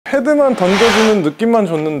헤드만 던져주는 느낌만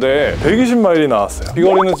줬는데 120마일이 나왔어요.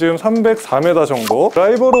 비거리는 지금 304m 정도.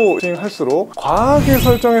 드라이버로 스윙할수록 과하게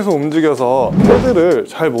설정해서 움직여서 헤드를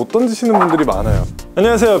잘 못 던지시는 분들이 많아요.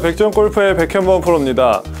 안녕하세요, 백전골프의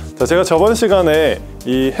백현범프로입니다. 자, 제가 저번 시간에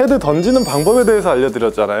이 헤드 던지는 방법에 대해서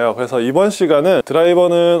알려드렸잖아요. 그래서 이번 시간은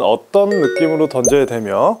드라이버는 어떤 느낌으로 던져야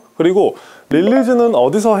되며, 그리고 릴리즈는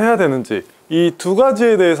어디서 해야 되는지, 이 두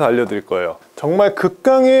가지에 대해서 알려드릴 거예요. 정말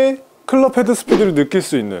극강의 클럽 헤드 스피드를 느낄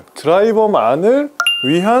수 있는 드라이버만을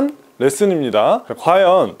위한 레슨입니다.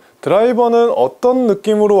 과연 드라이버는 어떤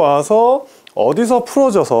느낌으로 와서 어디서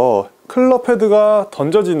풀어져서 클럽 헤드가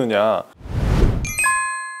던져지느냐.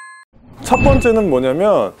 첫 번째는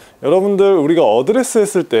뭐냐면, 여러분들 우리가 어드레스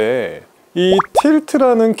했을 때 이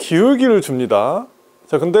틸트라는 기울기를 줍니다.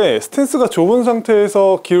 자, 근데 스탠스가 좁은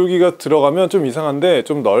상태에서 기울기가 들어가면 좀 이상한데,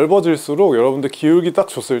 좀 넓어질수록 여러분들 기울기 딱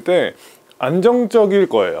줬을 때 안정적일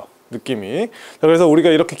거예요, 느낌이. 자, 그래서 우리가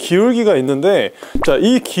이렇게 기울기가 있는데, 자,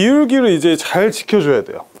 이 기울기를 이제 잘 지켜줘야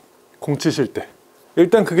돼요, 공 치실 때.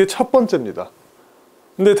 일단 그게 첫 번째입니다.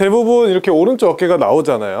 근데 대부분 이렇게 오른쪽 어깨가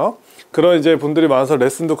나오잖아요. 그런 이제 분들이 많아서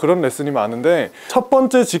레슨도 그런 레슨이 많은데, 첫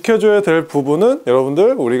번째 지켜줘야 될 부분은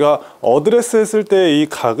여러분들 우리가 어드레스 했을 때 이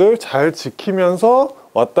각을 잘 지키면서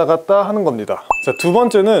왔다 갔다 하는 겁니다. 자, 두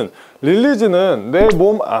번째는 릴리즈는 내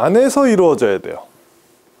몸 안에서 이루어져야 돼요.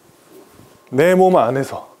 내 몸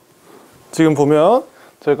안에서. 지금 보면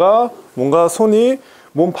제가 뭔가 손이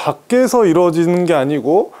몸 밖에서 이루어지는 게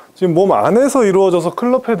아니고 지금 몸 안에서 이루어져서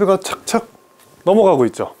클럽 헤드가 착착 넘어가고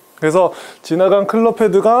있죠. 그래서 지나간 클럽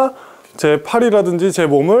헤드가 제 팔이라든지 제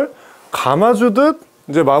몸을 감아주듯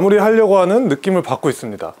이제 마무리하려고 하는 느낌을 받고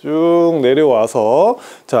있습니다. 쭉 내려와서,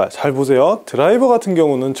 자, 잘 보세요. 드라이버 같은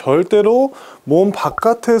경우는 절대로 몸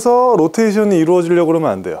바깥에서 로테이션이 이루어지려고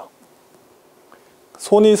그러면 안 돼요.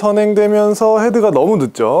 손이 선행되면서 헤드가 너무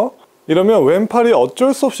늦죠. 이러면 왼팔이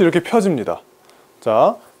어쩔 수 없이 이렇게 펴집니다.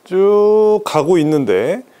 자, 쭉 가고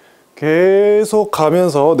있는데 계속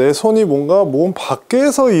가면서 내 손이 뭔가 몸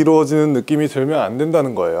밖에서 이루어지는 느낌이 들면 안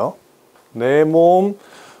된다는 거예요. 내 몸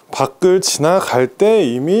밖을 지나갈 때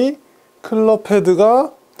이미 클럽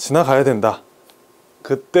헤드가 지나가야 된다.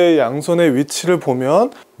 그때 양손의 위치를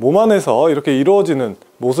보면 몸 안에서 이렇게 이루어지는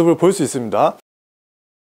모습을 볼 수 있습니다.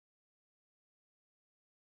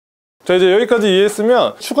 자, 이제 여기까지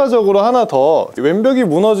이해했으면 추가적으로 하나 더, 왼벽이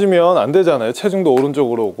무너지면 안 되잖아요. 체중도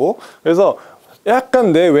오른쪽으로 오고. 그래서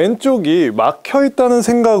약간 내 왼쪽이 막혀 있다는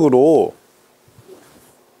생각으로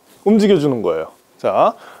움직여 주는 거예요.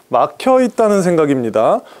 자, 막혀 있다는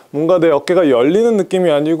생각입니다. 뭔가 내 어깨가 열리는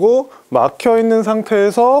느낌이 아니고 막혀 있는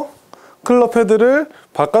상태에서 클럽 헤드를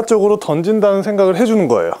바깥쪽으로 던진다는 생각을 해주는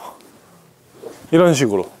거예요. 이런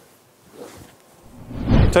식으로.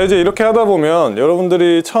 자, 이제 이렇게 하다 보면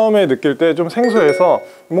여러분들이 처음에 느낄 때 좀 생소해서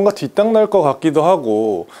뭔가 뒷땅 날 것 같기도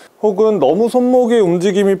하고, 혹은 너무 손목의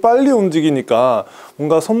움직임이 빨리 움직이니까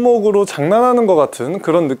뭔가 손목으로 장난하는 것 같은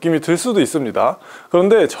그런 느낌이 들 수도 있습니다.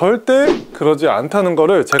 그런데 절대 그러지 않다는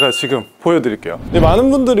거를 제가 지금 보여드릴게요. 많은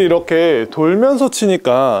분들이 이렇게 돌면서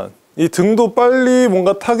치니까 이 등도 빨리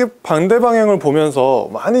뭔가 타겟 반대 방향을 보면서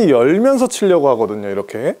많이 열면서 치려고 하거든요,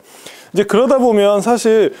 이렇게. 이제 그러다 보면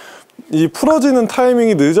사실 이 풀어지는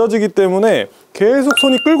타이밍이 늦어지기 때문에 계속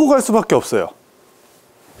손이 끌고 갈 수밖에 없어요.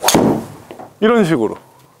 이런 식으로.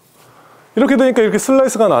 이렇게 되니까 이렇게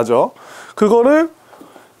슬라이스가 나죠. 그거를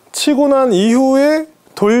치고 난 이후에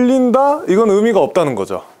돌린다? 이건 의미가 없다는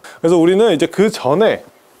거죠. 그래서 우리는 이제 그 전에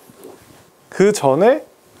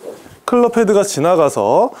클럽 헤드가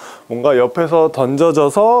지나가서 뭔가 옆에서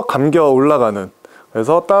던져져서 감겨 올라가는,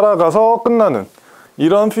 그래서 따라가서 끝나는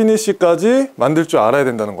이런 피니쉬까지 만들 줄 알아야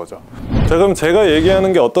된다는 거죠. 자, 그럼 제가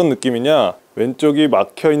얘기하는 게 어떤 느낌이냐, 왼쪽이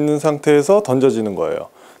막혀 있는 상태에서 던져지는 거예요.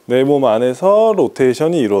 내 몸 안에서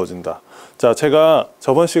로테이션이 이루어진다. 자, 제가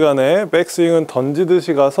저번 시간에 백스윙은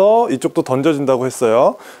던지듯이 가서 이쪽도 던져진다고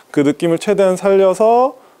했어요. 그 느낌을 최대한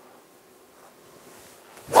살려서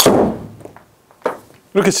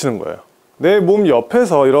이렇게 치는 거예요. 내 몸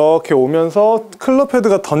옆에서 이렇게 오면서 클럽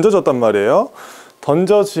헤드가 던져졌단 말이에요.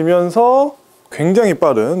 던져지면서 굉장히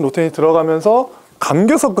빠른 로테이션이 들어가면서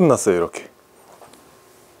감겨서 끝났어요. 이렇게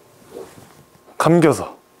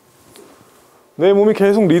감겨서 내 몸이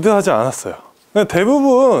계속 리드하지 않았어요.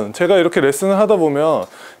 대부분 제가 이렇게 레슨을 하다 보면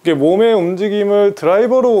이게 몸의 움직임을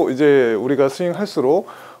드라이버로 이제 우리가 스윙할수록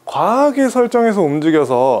과하게 설정해서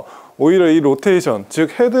움직여서 오히려 이 로테이션,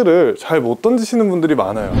 즉 헤드를 잘 못 던지시는 분들이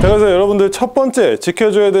많아요. 자, 그래서 여러분들 첫 번째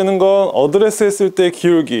지켜줘야 되는 건 어드레스 했을 때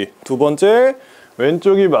기울기, 두 번째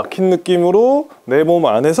왼쪽이 막힌 느낌으로 내 몸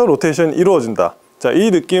안에서 로테이션이 이루어진다. 자,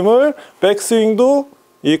 이 느낌을 백스윙도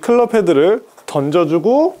이 클럽 헤드를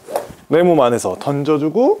던져주고 내 몸 안에서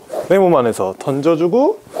던져주고 내 몸 안에서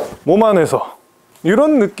던져주고 몸 안에서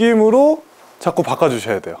이런 느낌으로 자꾸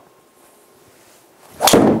바꿔주셔야 돼요.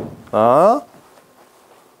 하나,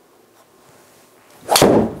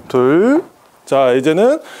 둘. 자,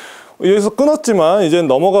 이제는 여기서 끊었지만 이제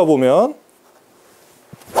넘어가 보면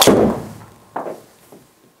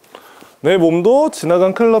내 몸도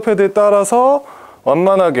지나간 클럽 헤드에 따라서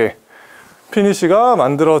완만하게 피니쉬가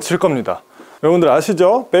만들어질 겁니다. 여러분들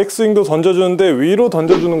아시죠? 백스윙도 던져주는데 위로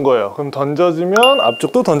던져주는 거예요. 그럼 던져지면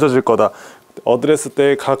앞쪽도 던져질 거다. 어드레스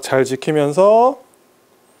때 각 잘 지키면서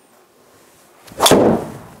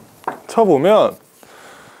쳐보면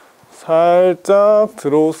살짝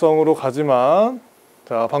드로우성으로 가지만,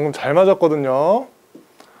 자, 방금 잘 맞았거든요.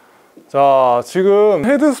 자, 지금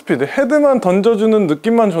헤드 스피드, 헤드만 던져주는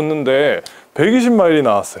느낌만 줬는데 120마일이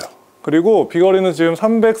나왔어요. 그리고 비거리는 지금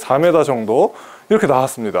 304m 정도 이렇게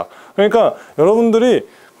나왔습니다. 그러니까 여러분들이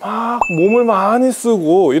막 몸을 많이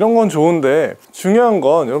쓰고 이런 건 좋은데, 중요한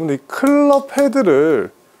건 여러분들이 클럽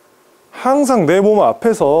헤드를 항상 내 몸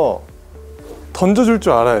앞에서 던져줄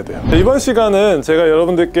줄 알아야 돼요. 이번 시간은 제가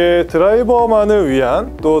여러분들께 드라이버만을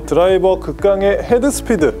위한, 또 드라이버 극강의 헤드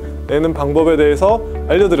스피드 내는 방법에 대해서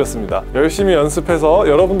알려드렸습니다. 열심히 연습해서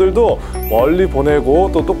여러분들도 멀리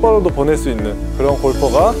보내고 또 똑바로도 보낼 수 있는 그런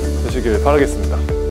골퍼가 되시길 바라겠습니다.